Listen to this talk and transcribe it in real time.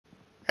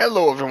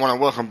Hello, everyone,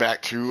 and welcome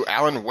back to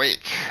Alan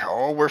Wake.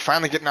 Oh, we're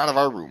finally getting out of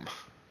our room.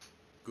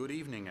 Good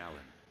evening, Alan.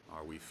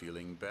 Are we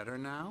feeling better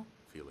now?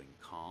 Feeling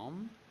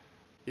calm?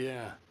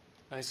 Yeah,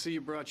 I see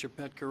you brought your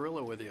pet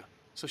gorilla with you.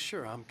 So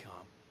sure, I'm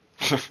calm.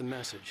 I get the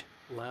message,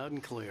 loud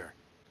and clear.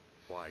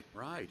 Quite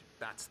right.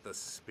 That's the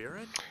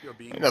spirit. You're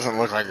being It doesn't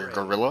look very like a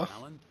brave, gorilla.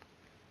 Alan.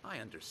 I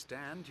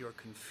understand you're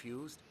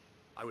confused.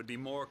 I would be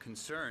more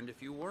concerned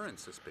if you weren't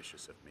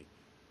suspicious of me.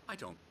 I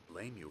don't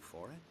blame you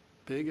for it.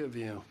 Big of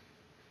you.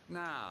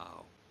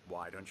 Now,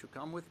 why don't you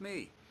come with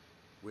me?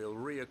 We'll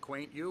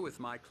reacquaint you with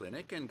my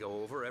clinic and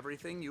go over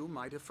everything you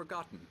might have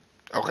forgotten.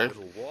 Okay. A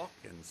little walk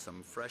and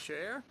some fresh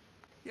air?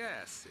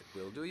 Yes, it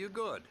will do you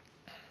good.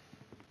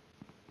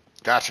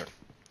 Gotcha.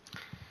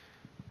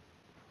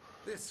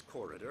 This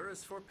corridor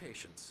is for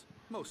patients.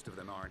 Most of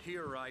them aren't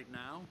here right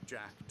now.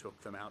 Jack took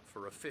them out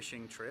for a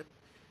fishing trip,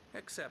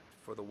 except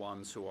for the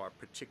ones who are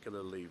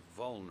particularly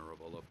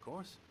vulnerable, of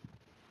course.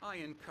 I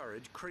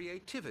encourage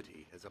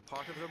creativity as a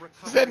part of the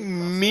recovery Is that process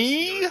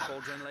me? here at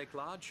Cauldron Lake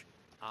Lodge.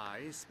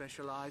 I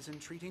specialize in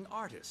treating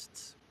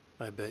artists.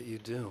 I bet you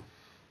do.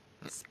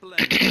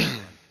 Splendid. Alan.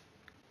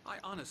 I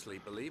honestly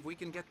believe we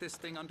can get this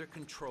thing under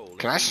control.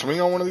 Can I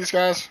swing on one of these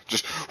guys?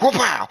 Just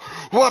whoop-ow!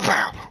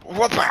 Whoop-ow!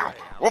 Whoop-ow!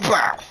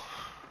 Whoop-ow!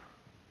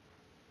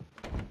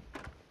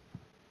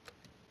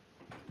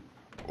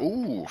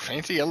 Ooh,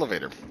 fancy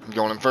elevator. I'm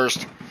going in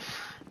first.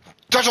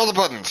 Touch all the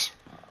buttons!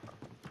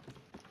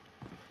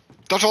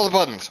 Touch all the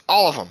buttons.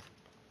 All of them.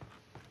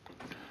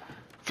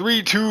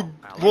 3, 2,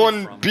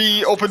 1,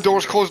 B, open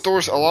doors, close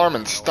doors, alarm,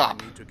 and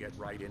stop. I need to get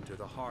right into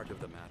the heart of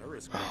the matter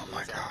as Oh quickly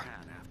my as I God.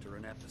 can after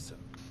an episode.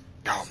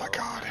 Oh my So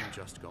God. I'm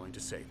just going to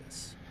say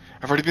this.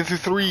 I've already been through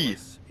 3.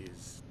 Alice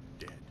is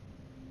dead.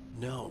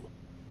 No.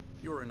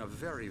 You're in a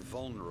very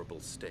vulnerable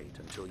state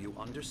until you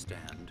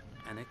understand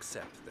and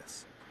accept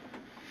this.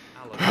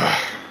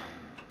 Alice,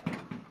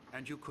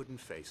 and you couldn't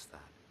face that.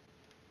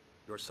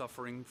 You're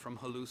suffering from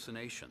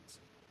hallucinations,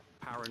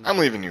 paranoid I'm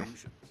leaving you.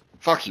 delusions,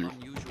 Fuck you.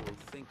 unusual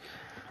thinking,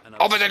 an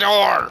Open the obsession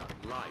door!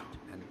 with light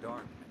and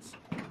darkness,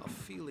 a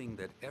feeling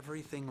that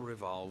everything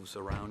revolves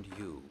around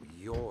you,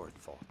 your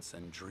thoughts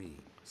and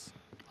dreams.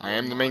 I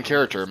am the main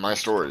character in my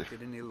story.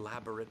 Constructed an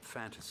elaborate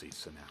fantasy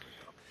scenario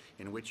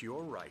in which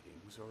your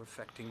writings are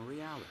affecting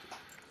reality.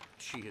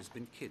 She has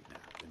been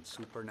kidnapped, and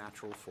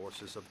supernatural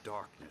forces of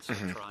darkness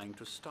are trying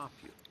to stop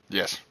you.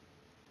 Yes.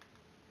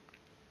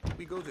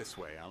 We go this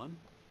way, Alan.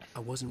 I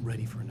wasn't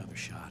ready for another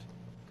shot,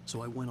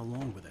 so I went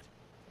along with it.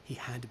 He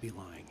had to be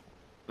lying.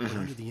 But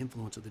under the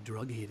influence of the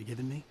drug he had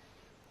given me,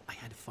 I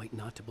had to fight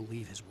not to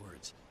believe his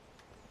words.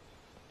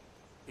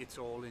 It's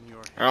all in your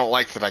head. I don't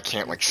like that I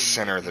can't, like, You've been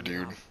center the making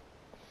dude. up.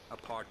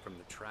 Apart from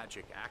the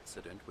tragic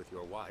accident with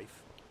your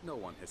wife, no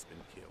one has been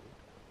killed.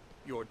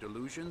 Your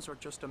delusions are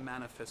just a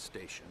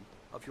manifestation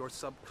of your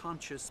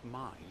subconscious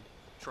mind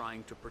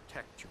trying to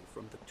protect you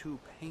from the too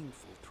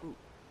painful truth.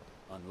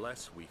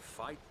 Unless we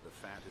fight the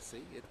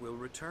fantasy, it will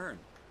return.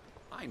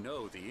 I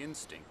know the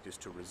instinct is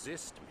to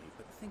resist me,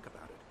 but think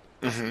about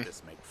it. Doesn't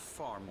this make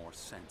far more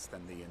sense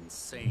than the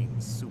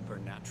insane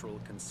supernatural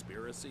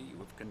conspiracy you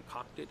have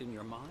concocted in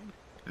your mind?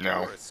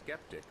 No. You're a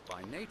skeptic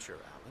by nature,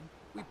 Alan.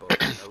 We both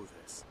know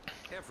this.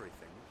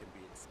 Everything can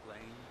be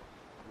explained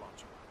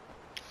logically.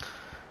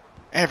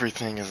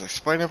 Everything is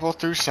explainable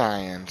through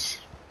science.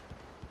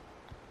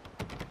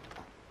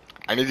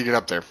 I need to get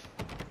up there.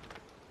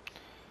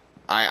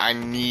 I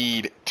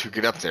need to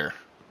get up there.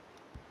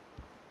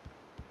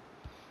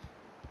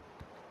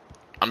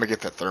 I'm gonna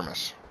get that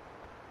thermos.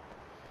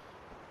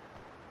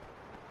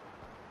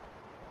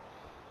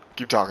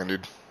 Keep talking,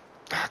 dude.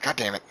 Ah, God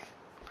damn it.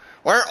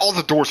 Why are all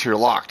the doors here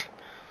locked?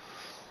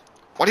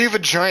 Why do you have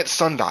a giant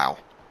sundial?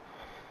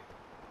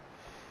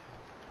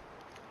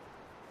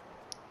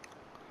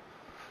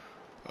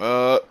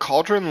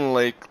 Cauldron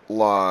Lake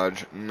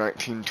Lodge,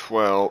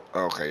 1912.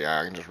 Okay,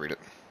 yeah, I can just read it.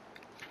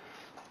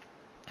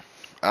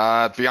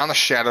 Beyond the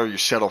shadow you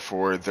settle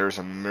for, there's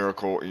a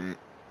miracle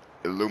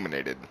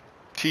illuminated.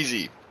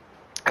 TZ.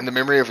 And the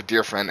memory of a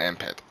dear friend and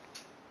pet.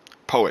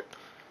 Poet.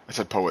 I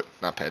said poet,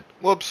 not pet.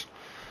 Whoops.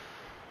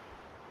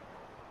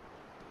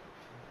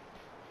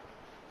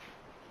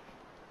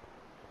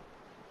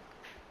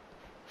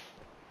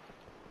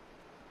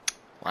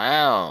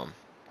 Wow.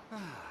 I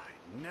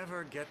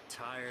never get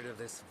tired of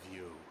this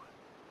view.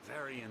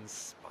 Very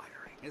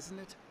inspiring, isn't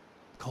it?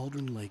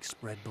 Cauldron Lake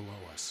spread below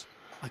us.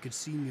 I could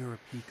see Mirror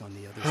Peak on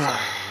the other side of the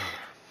lake.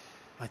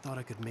 I thought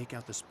I could make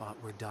out the spot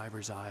where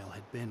Diver's Isle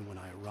had been when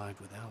I arrived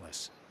with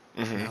Alice.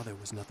 Now there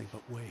was nothing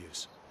but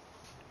waves.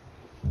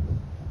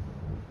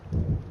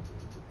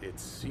 It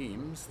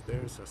seems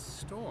there's a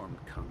storm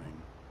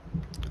coming.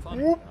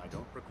 Funny, Whoop. I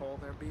don't recall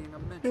there being a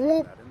mention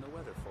Whoop. of that in the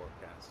weather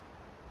forecast.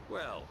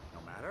 Well,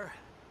 no matter.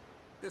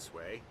 This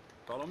way.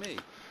 Follow me.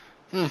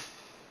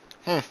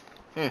 Alan,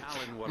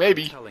 what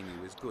Maybe. I'm telling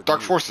you is good Dark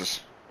news. forces.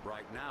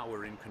 Right now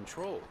we're in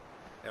control.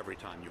 Every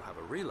time you have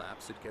a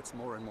relapse, it gets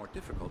more and more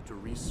difficult to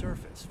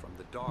resurface from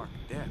the dark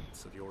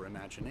depths of your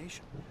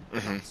imagination.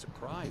 Not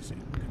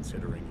surprising,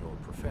 considering your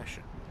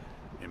profession.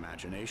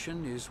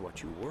 Imagination is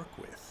what you work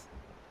with.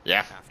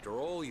 Yeah. After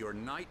all your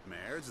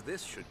nightmares,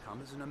 this should come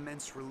as an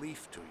immense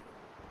relief to you.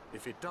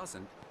 If it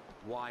doesn't,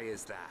 why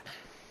is that?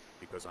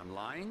 Because I'm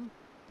lying?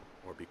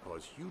 Or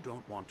because you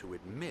don't want to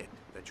admit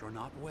that you're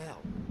not well?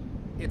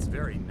 It's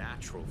very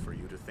natural for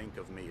you to think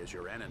of me as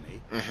your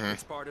enemy.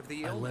 It's part of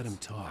the illness. I let him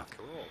talk.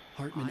 After all,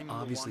 Hartman I'm the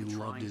obviously one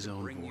loved trying his to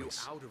own bring you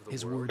voice. out of the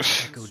His world words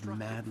and echoed construct it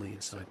madly for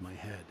inside yourself. my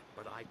head.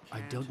 But I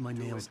can't dug my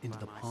do nails it into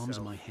by the palms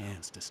of my myself.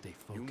 hands to stay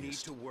You need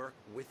focused. to work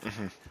with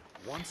me.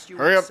 Once you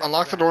Hurry up, accept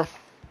unlock the that, door.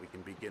 we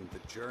can begin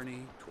the journey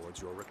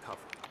towards your recovery.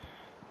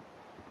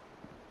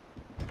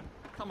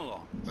 Come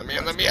along. Let me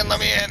in, let me in, let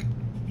me in!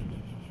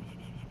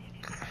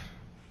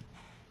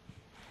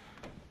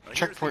 Here's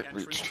Checkpoint the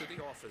entrance reached. to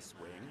the office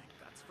wing.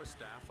 That's for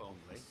staff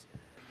only.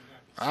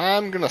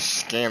 I'm gonna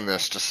scan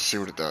this just to see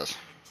what it does.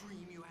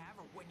 Dream you have,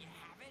 or when you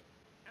have it?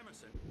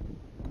 Emerson,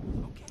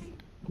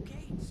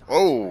 Okay.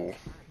 Oh!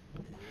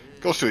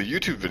 Goes to a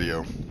YouTube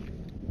video.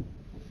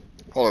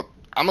 Hold up.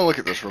 I'm gonna look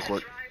at this real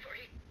quick.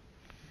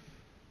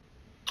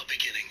 A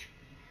beginning.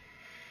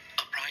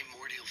 A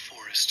primordial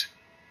forest.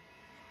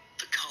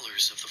 The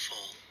colors of the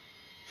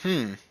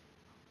fall.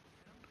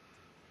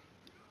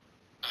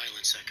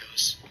 Islands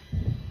echoes.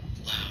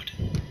 Loud.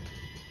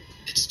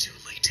 It's too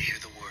late to hear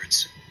the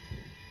words.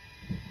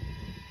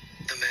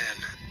 The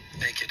man,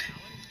 naked,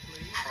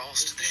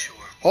 crawls to the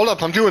shore. Hold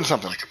up, I'm doing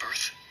something. Like a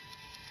birth?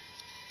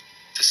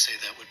 To say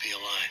that would be a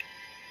lie.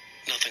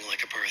 Nothing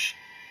like a birth.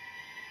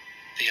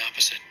 The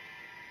opposite.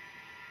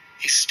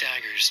 He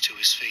staggers to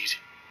his feet.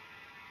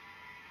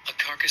 A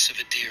carcass of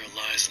a deer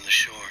lies on the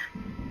shore,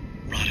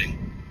 rotting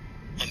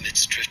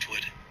amidst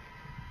driftwood.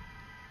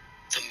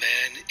 The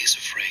man is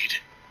afraid,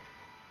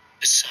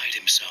 beside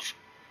himself.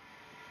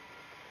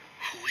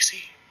 Who is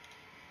he?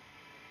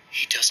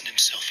 He doesn't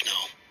himself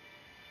know.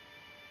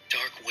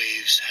 Dark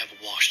waves have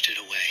washed it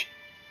away.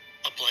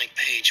 A blank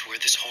page where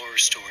this horror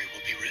story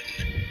will be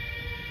written.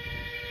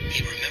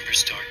 He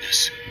remembers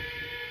darkness,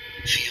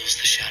 feels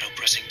the shadow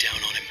pressing down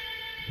on him,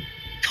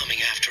 coming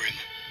after him.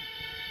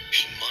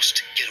 He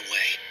must get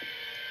away.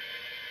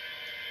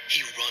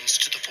 He runs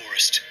to the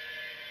forest,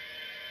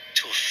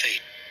 to a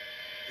fate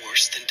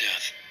worse than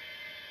death.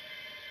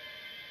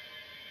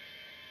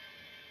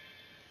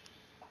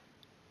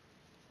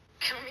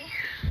 Kill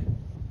me?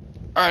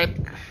 Alright.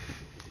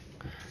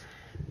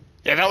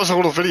 Yeah, that was a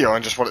little video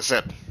and just what it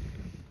said.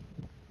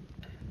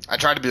 I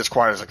tried to be as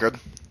quiet as I could.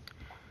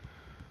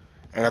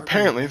 And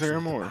apparently there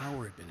are more. The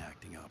power had been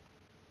acting up.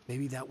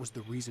 Maybe that was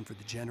the reason for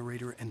the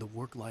generator and the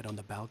work light on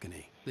the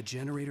balcony. The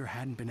generator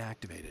hadn't been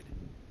activated,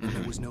 and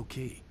there was no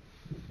key.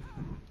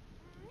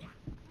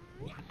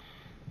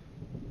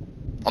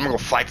 I'm gonna go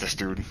fight this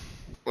dude.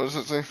 What does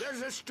it say?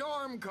 There's a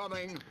storm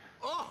coming.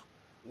 Oh,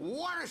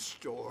 what a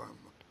storm.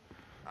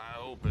 I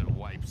hope it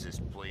wipes this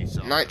place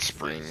off Night the face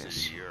Springs.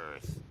 of the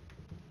earth.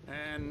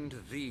 And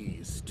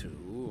these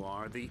two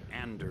are the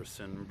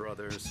Anderson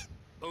brothers,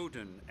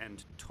 Odin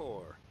and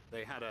Thor.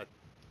 They had a,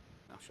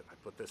 how should I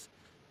put this,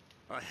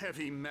 a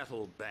heavy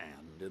metal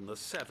band in the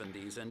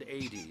 70s and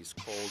 80s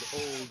called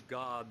Old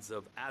Gods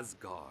of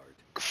Asgard.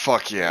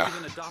 Fuck yeah. They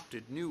even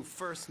adopted new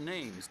first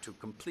names to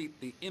complete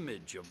the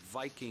image of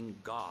Viking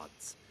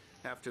gods.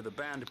 After the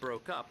band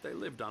broke up, they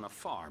lived on a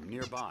farm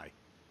nearby.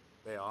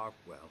 They are,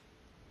 well,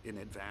 in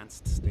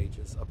advanced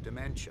stages of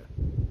dementia.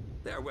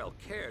 They're well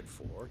cared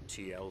for,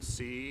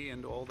 TLC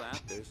and all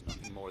that. There's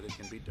nothing more that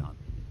can be done.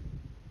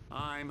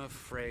 I'm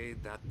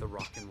afraid that the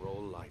rock and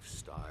roll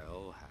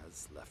lifestyle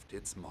has left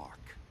its mark.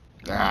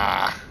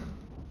 Ah.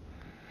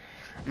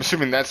 I'm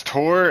assuming that's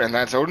Thor and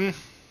that's Odin?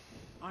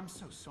 I'm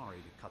so sorry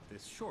to cut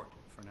this short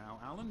for now,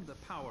 Alan. The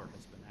power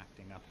has been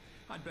acting up.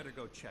 I'd better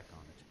go check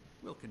on it.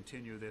 We'll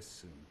continue this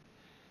soon.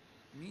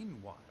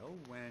 Meanwhile,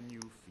 when you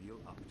feel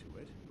up to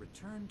it,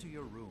 return to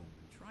your room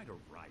and try to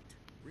write.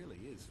 It really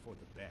is for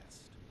the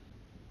best.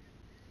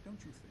 Don't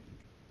you think?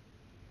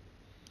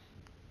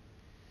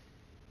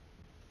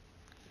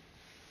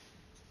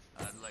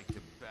 I'd like to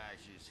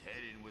bash his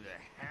head in with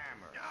a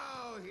hammer.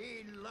 Oh,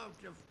 he'd love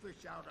to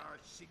fish out our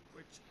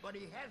secrets, but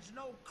he has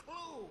no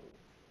clue.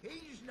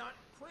 He's not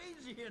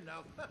crazy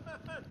enough.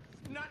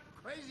 Not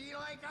crazy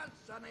like us,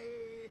 Sonny.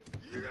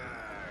 Yeah!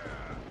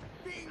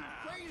 Being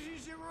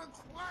crazy's a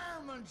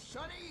requirement,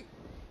 Sonny.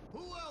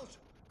 Who else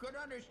could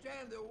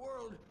understand the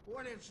world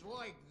when it's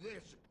like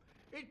this?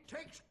 It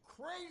takes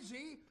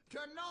crazy to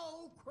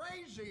know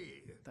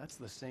crazy. That's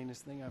the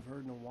sanest thing I've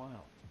heard in a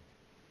while.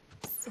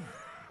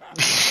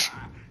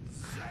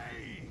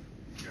 Say,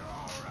 you're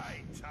all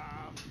right,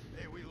 Tom.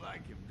 Hey, we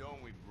like him,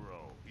 don't we,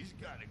 bro? He's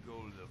got to go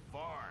to the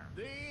farm.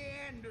 The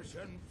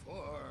Anderson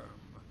Farm.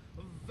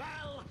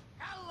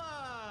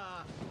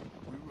 Valhalla!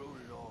 We wrote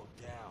it all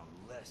down,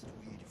 lest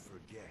we'd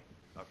forget.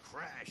 A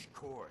crash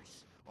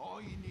course.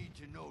 All you need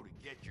to know to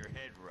get your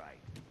head right.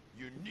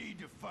 You need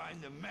to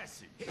find the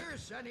message. Here,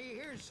 Sonny,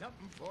 here's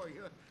something for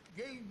you.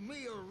 Gave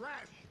me a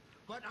rash,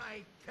 but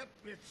I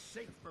kept it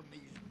safe from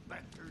these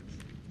bastards.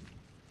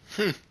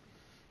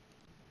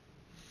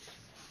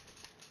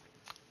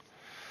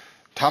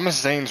 Thomas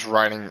Zane's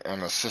writing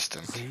an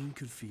assistant. Zane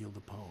could feel the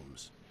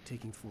poems,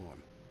 taking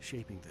form,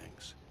 shaping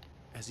things.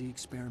 As he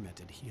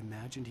experimented, he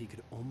imagined he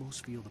could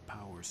almost feel the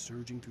power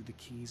surging through the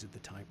keys of the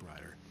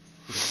typewriter.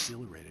 It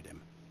exhilarated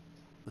him.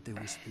 But there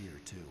was fear,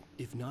 too.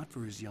 If not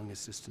for his young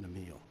assistant,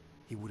 Emil,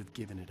 he would have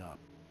given it up.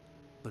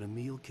 But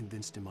Emil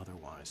convinced him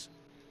otherwise.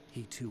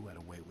 He, too, had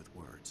a way with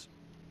words.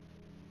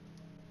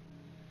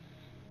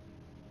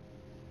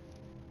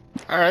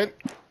 Alright.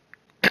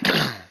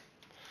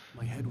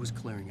 My head was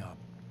clearing up,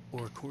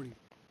 or according...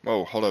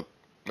 Oh, hold up.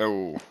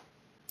 No.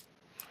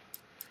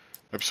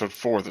 Episode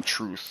 4, The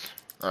Truth.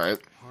 Alright.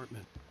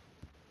 Hartman.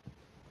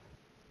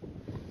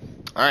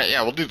 Alright,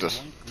 yeah, we'll do this.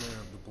 The blank glare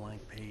of the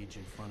blank page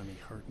in front of me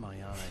hurt my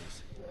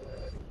eyes.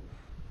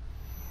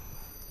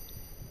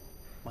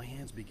 My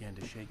hands began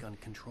to shake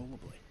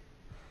uncontrollably.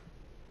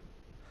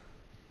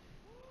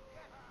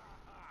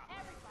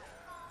 Everybody,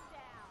 calm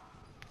down.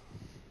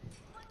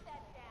 Put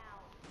that down.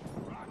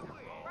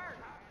 Bert,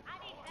 I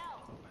need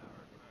help.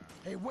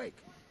 Hey, Wake,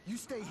 you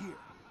stay here.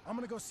 I'm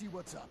gonna go see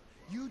what's up.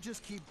 You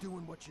just keep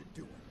doing what you're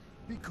doing.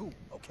 Be cool,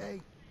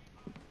 okay?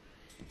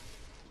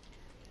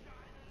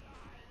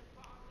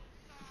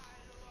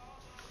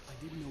 I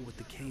didn't know what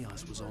the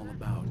chaos was all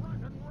about,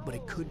 but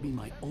it could be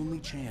my only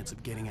chance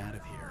of getting out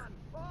of here.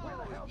 Where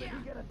the hell did he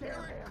get a damn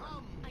hammer?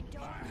 I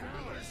don't know.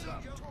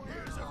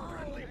 Here's a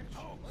friendly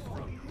poke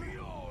from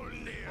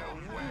Mjolnir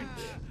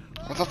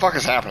Wench. What the fuck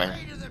is happening?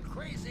 Afraid of the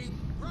crazy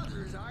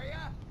brothers, are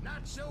ya?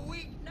 Not so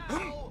weak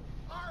now,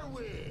 are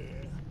we?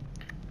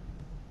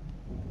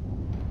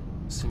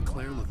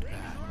 Sinclair looked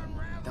bad.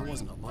 That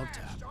wasn't a love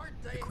tap.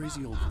 The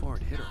crazy old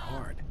fart hit her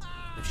hard.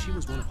 If she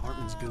was one of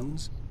Hartman's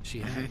goons, she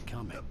had it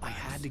coming. I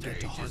had to get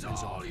to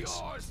Hartman's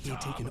office. He had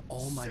taken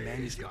all my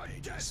manuscript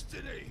pages.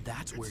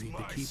 That's where he'd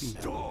be keeping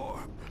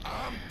them.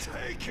 I'm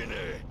taking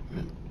it.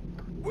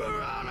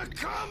 We're on a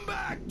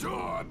comeback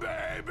tour,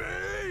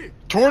 baby.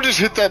 Tor just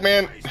hit that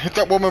man, hit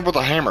that woman with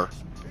a hammer. It's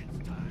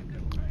time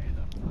to pay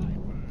the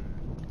piper.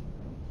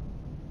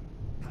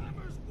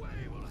 Hammer's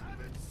way will have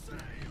its say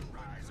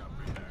rise up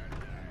in their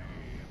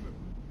name.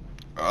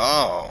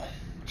 Oh,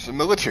 it's a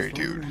military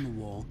The photo dude. on the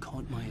wall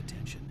caught my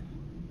attention.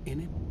 In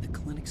it, the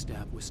clinic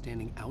staff was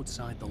standing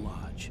outside the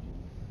lodge.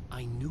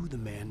 I knew the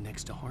man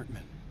next to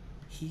Hartman.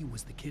 He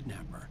was the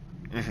kidnapper.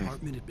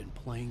 Hartman had been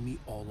playing me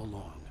all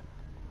along.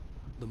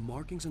 The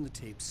markings on the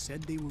tape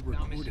said they were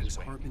recordings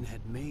Hartman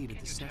had made at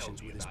the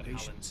sessions with his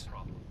patients.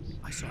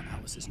 I saw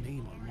Alice's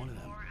name on one of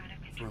them.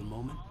 For a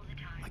moment,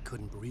 I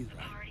couldn't breathe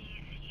right.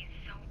 He's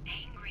so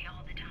angry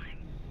all the time.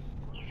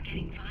 He's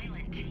getting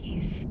violent.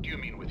 Do you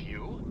mean with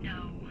you?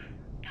 No,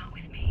 not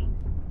with me.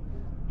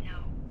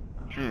 No.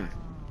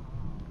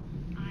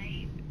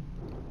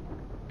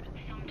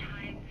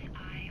 Sometimes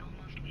I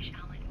almost wish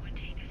Alan would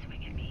take a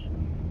swing at me,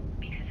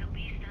 because at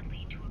least that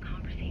lead to a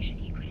conversation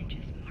he couldn't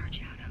just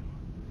march out of.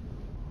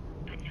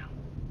 But no.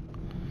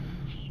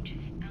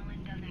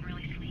 Alan doesn't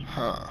really sleep.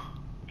 Huh.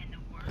 And the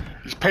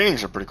worst. These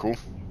paintings are pretty cool.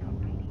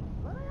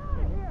 Let me out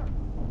of here!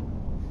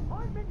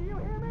 Hartman, do you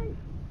hear me?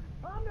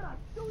 I'm gonna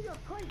do your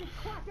crazy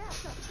quack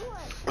ass to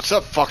play! What's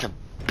up, fucking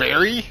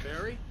Barry?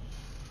 Barry?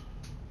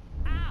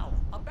 Ow!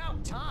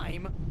 About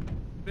time!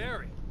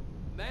 Barry,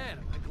 man,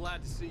 I'm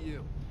glad to see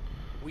you.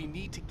 We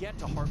need to get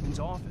to Hartman's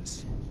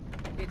office.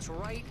 It's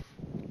right...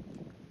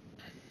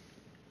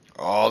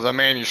 Oh, the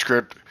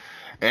manuscript.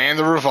 And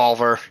the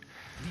revolver.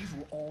 These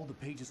were all the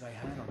pages I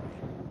had on me.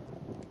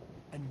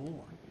 And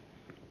more.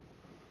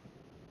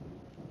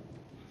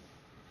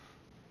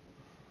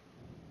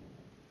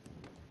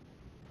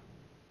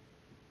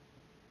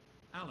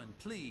 Alan,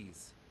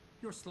 please.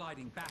 You're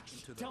sliding back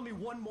into the... Tell me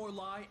one more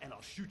lie and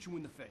I'll shoot you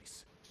in the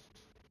face.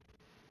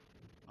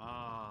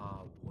 Ah,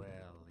 well,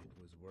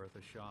 it was worth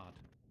a shot.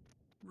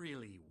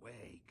 Really,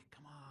 Wake,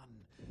 come on.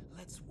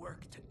 Let's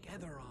work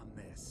together on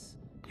this.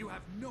 You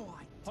have no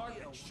idea...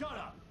 Hartman, shut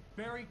up!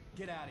 Barry,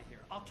 get out of here.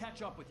 I'll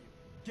catch up with you.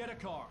 Get a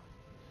car.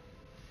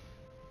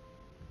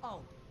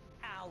 Oh,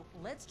 Al,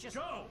 let's just...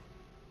 Go!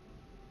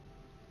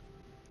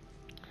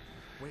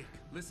 Wake,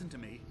 listen to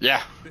me.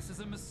 Yeah. This is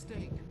a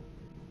mistake.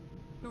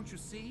 Don't you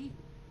see?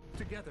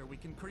 Together we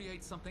can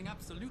create something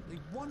absolutely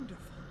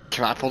wonderful.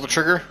 Can I pull the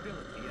trigger?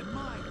 Ability and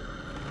mine.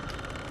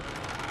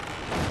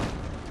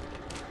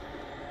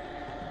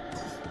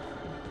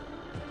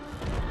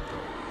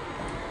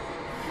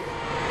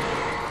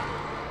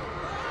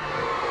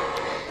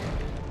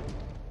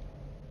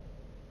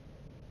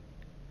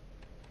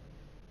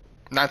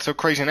 Not so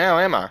crazy now,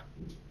 am I?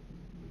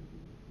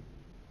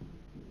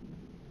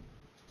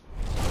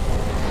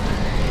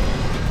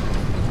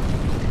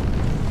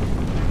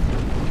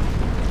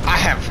 I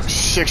have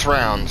 6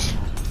 rounds.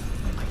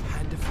 I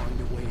had to find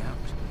a way out.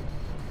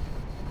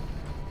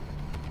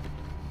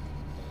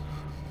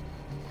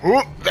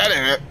 Whoop, that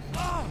ain't it.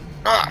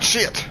 Ah,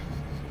 shit.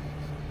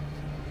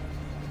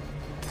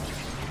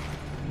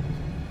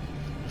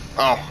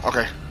 Oh,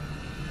 okay.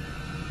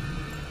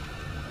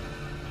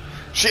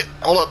 Shit,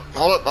 hold up.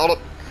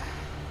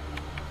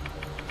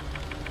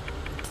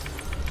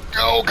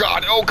 Oh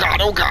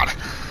god.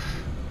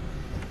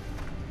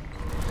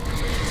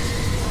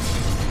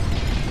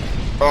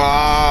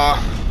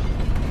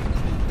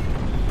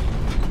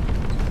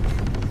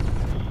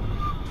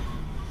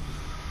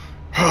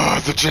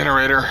 the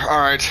generator.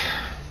 Alright.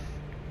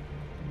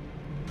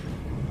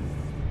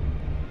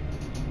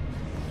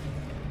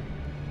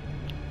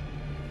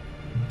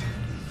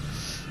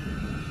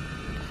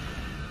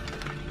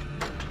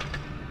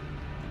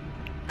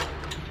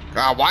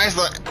 Why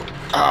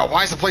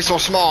is the place so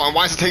small, and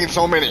why is it taking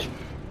so many?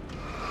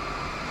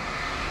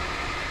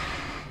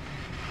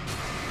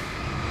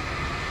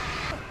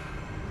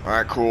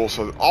 Alright, cool.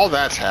 So all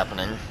that's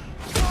happening.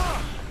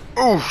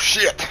 Oh,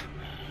 shit.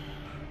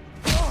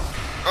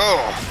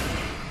 Oh.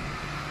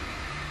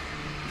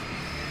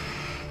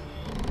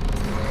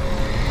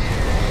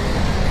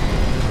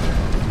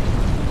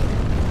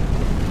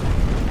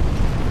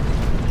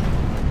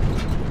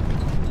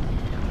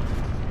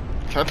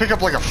 Can I pick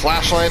up like a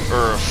flashlight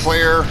or a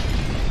flare?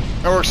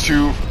 That works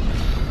too.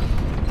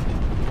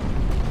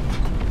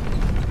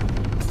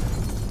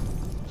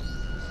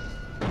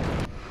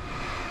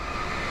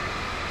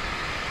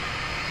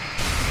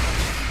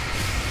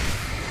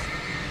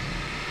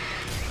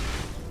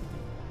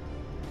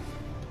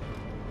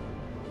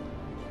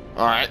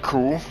 Alright,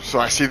 cool. So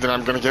I see that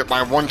I'm gonna get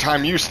my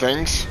one-time use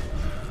things.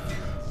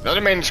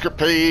 Another manuscript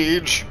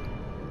page.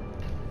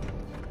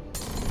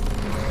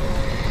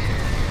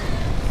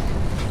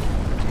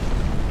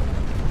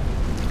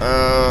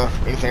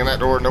 Anything in that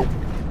door? Nope.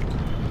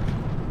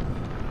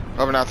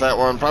 Probably not that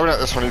one. Probably not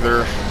this one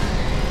either.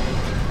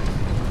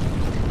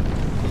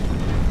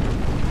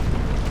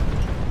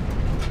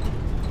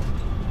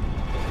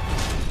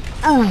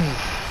 Ooh.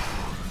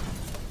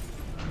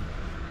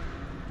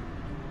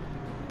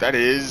 That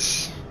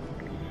is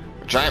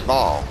a giant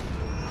ball.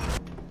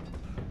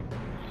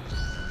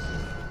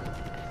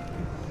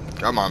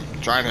 Come on,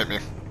 try and hit me.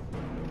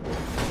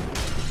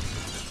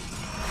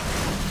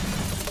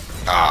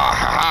 Ah,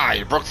 ha, ha,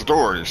 you broke the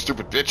door, you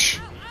stupid bitch.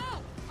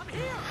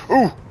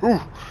 Ooh,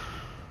 ooh.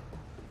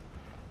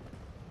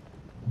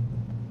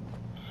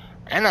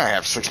 And I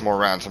have 6 more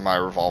rounds in my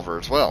revolver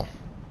as well.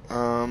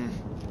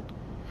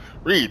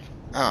 Read.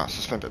 Ah,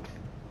 suspended.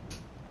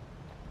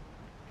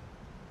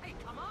 Hey,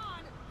 come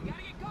on! You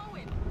gotta get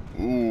going!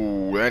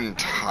 Ooh,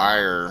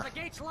 entire. The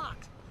gate's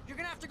locked. You're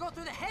gonna have to go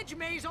through the hedge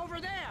maze over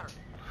there.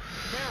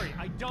 Barry,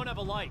 I don't have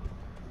a light.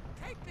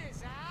 Take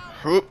this out.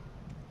 Whoop.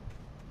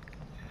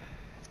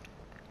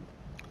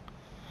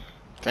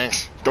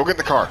 Thanks. Go get in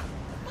the car.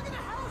 Look at the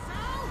house,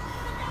 Al.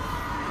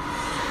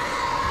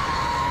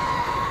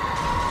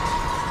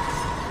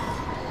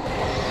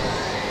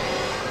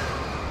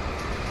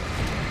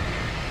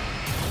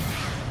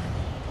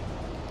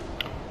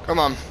 Come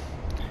on.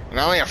 And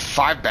I only have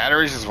 5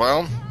 batteries as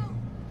well.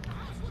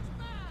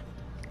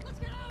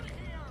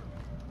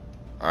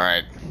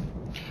 Alright.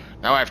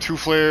 Now I have 2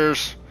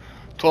 flares,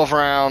 12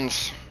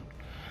 rounds,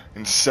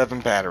 and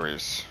 7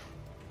 batteries.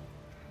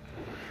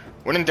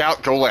 When in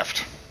doubt, go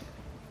left.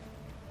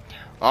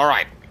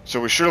 Alright,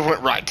 so we should have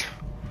went right.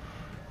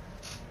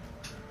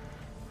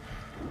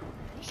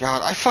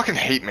 God, I fucking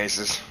hate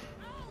mazes.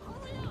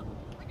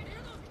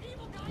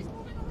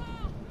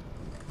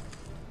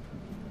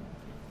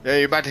 Yeah,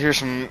 you're about to hear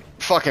some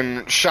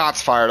fucking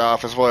shots fired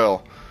off as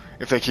well,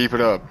 if they keep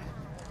it up.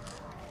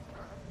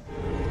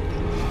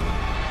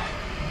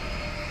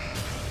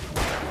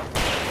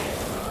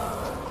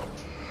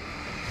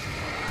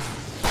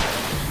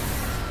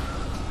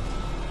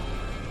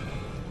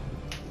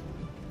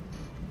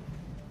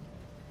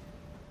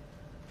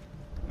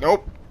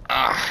 Nope.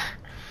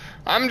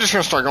 I'm just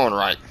gonna start going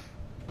right.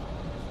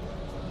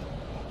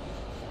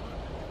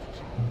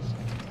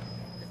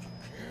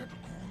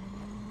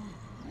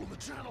 The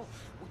channel.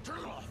 We'll turn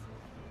it off.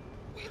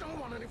 We don't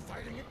want any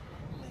fighting.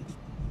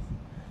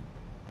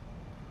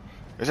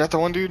 Is that the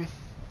one dude?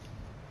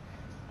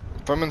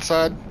 From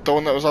inside? The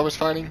one that was always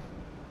fighting?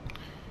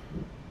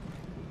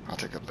 I'll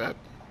take up that.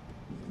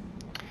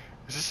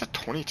 Is this a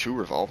 22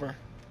 revolver?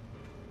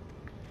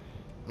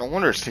 No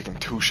wonder it's taking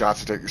 2 shots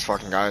to take these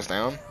fucking guys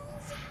down.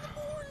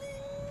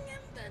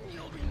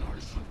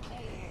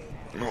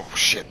 Oh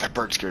shit, that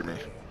bird scared me.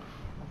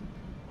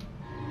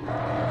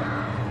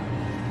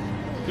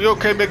 You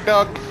okay, big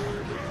dog?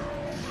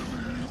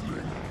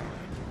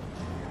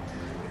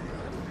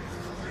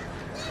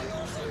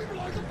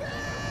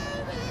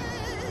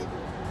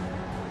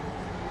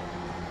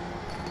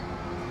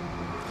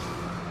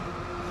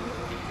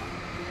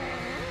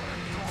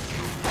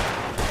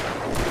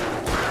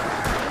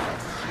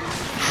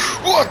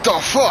 What the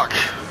fuck?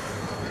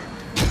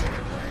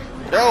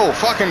 Yo,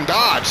 fucking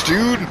dodge,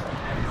 dude.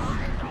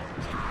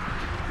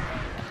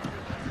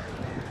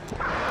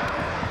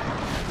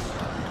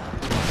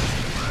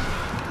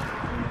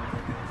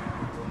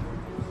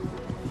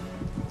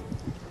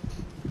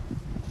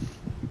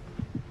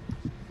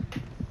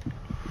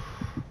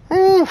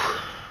 Whew.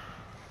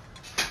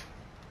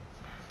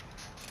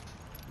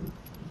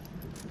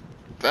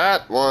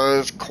 That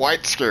was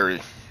quite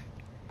scary.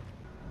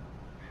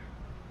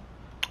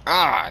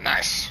 Ah,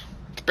 nice.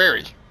 It's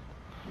Barry.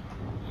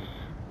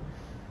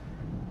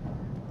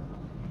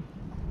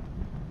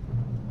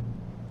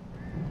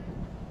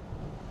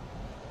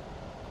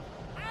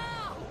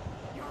 Al,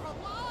 you're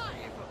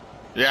alive.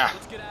 Yeah.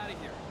 Let's get out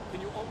of here. Can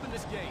you open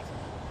this gate?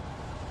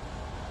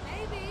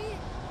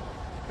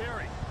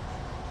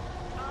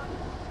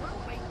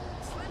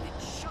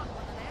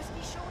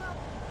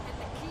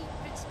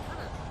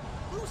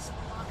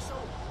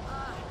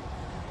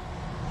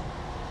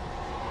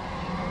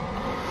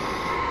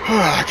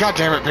 God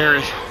damn it,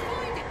 Barry.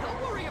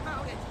 Don't worry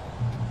about it.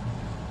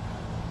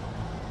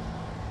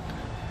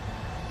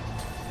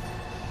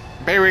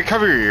 Barry,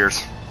 cover your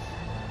ears.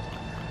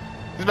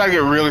 It's about to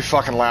get really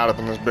fucking loud up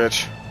in this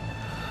bitch.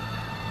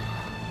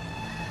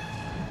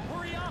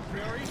 Hurry up,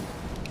 Barry.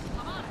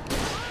 Come on.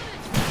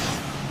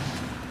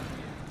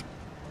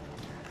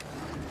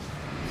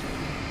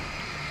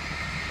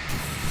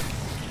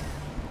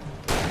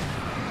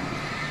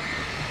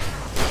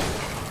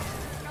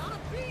 Gotta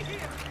be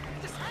here.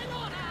 Just hang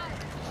on, Al.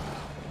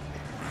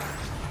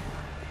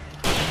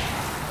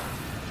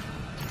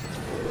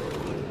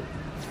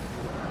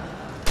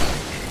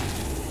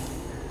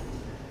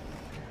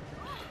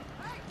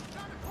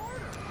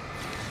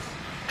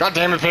 God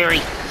damn it,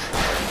 Barry.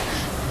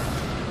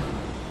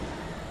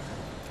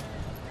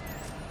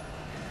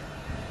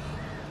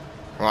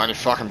 Come on, you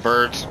fucking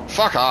birds.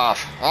 Fuck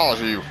off, all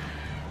of you.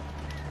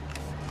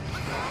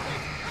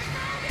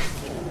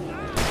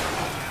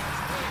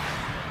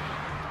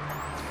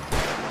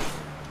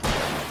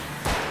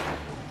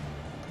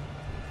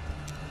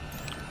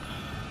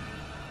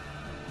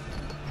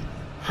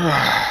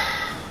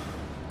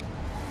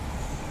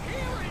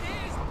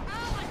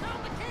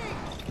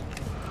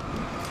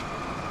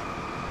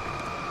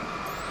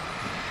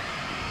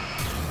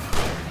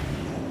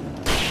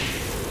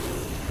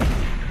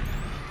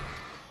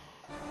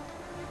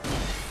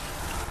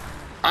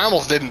 I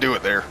almost didn't do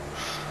it there.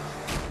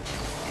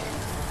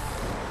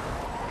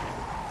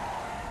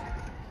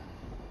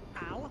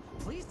 Al,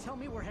 please tell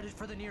me we're headed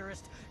for the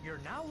nearest "You're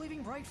now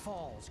leaving Bright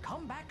Falls.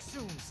 Come back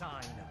soon"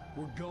 sign.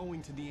 We're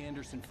going to the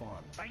Anderson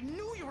farm. I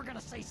knew you were gonna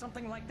say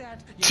something like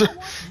that. You know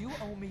what? You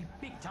owe me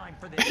big time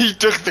for this. He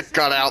took the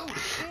cutout.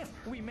 If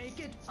we make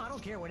it, I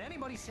don't care what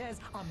anybody says,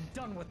 I'm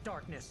done with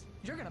darkness.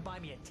 You're gonna buy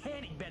me a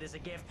tanning bed as a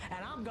gift,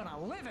 and I'm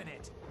gonna live in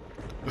it.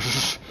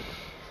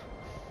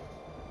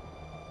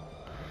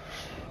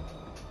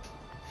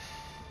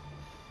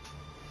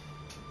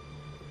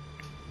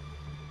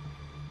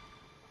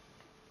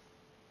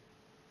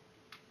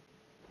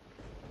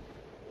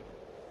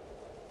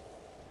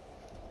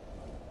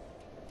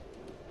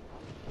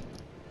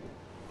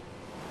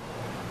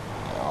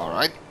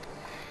 Alright.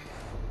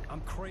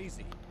 I'm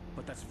crazy,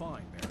 but that's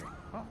fine, Barry.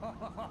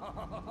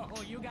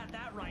 Oh, you got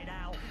that right,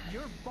 Al.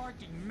 You're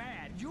barking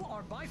mad. You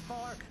are by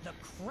far the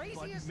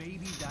craziest. But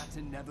maybe that's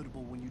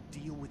inevitable when you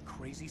deal with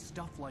crazy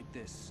stuff like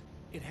this.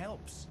 It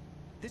helps.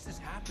 This is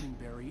happening,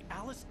 Barry.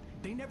 Alice,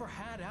 they never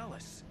had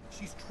Alice.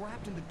 She's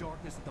trapped in the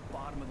darkness at the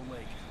bottom of the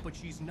lake, but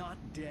she's not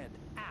dead.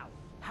 Al,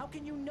 how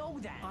can you know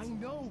that? I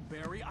know,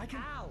 Barry. I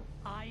can... Al,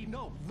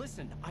 No,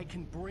 listen. I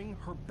can bring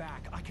her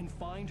back. I can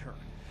find her.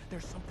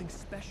 There's something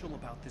special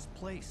about this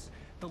place.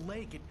 The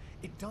lake,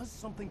 it does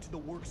something to the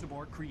works of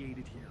art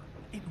created here.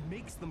 It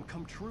makes them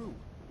come true.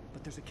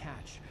 But there's a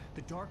catch.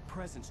 The dark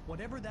presence,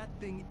 whatever that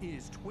thing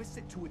is, twists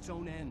it to its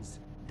own ends.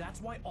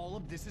 That's why all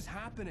of this is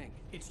happening.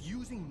 It's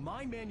using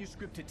my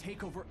manuscript to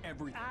take over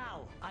everything.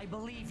 Al, I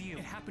believe you.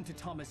 It happened to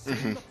Thomas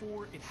Zane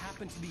before. It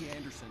happened to the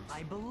Andersons.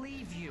 I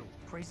believe you.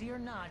 Crazy or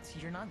not,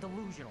 you're not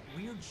delusional.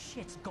 Weird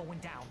shit's going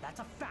down. That's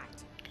a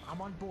fact. I'm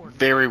on board.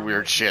 Very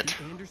weird shit.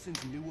 The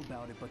Andersons knew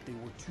about it, but they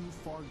were too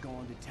far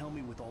gone to tell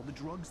me with all the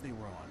drugs they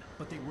were on.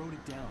 But they wrote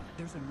it down.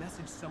 There's a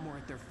message somewhere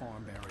at their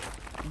farm, Barry.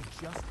 We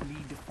just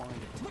need to find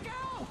it. Look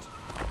out!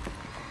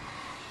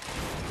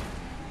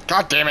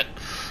 God damn it.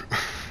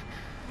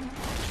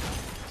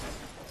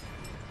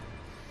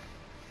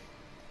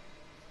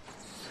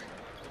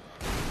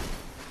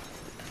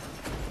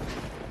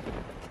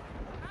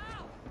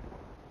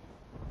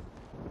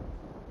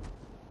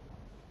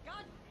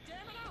 God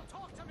damn it, Al,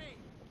 talk to me!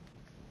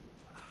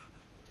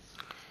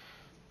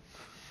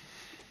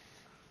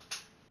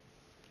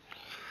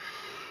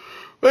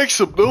 Make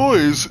some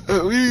noise,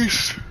 at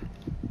least.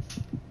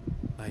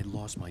 I had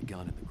lost my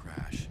gun in the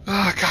crash.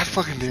 Ah, God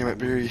fucking damn it,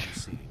 Barry.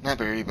 Not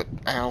Barry, but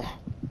Al.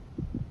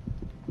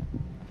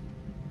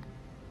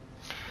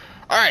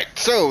 Alright,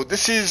 so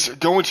this is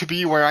going to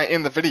be where I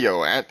end the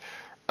video at.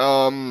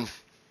 Yeah,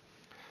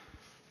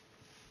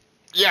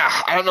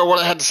 I don't know what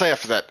I had to say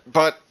after that.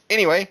 But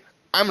anyway,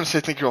 I'm going to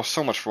say thank you all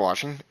so much for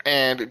watching.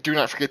 And do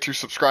not forget to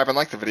subscribe and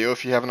like the video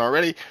if you haven't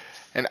already.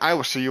 And I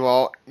will see you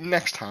all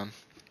next time.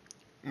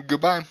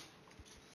 Goodbye.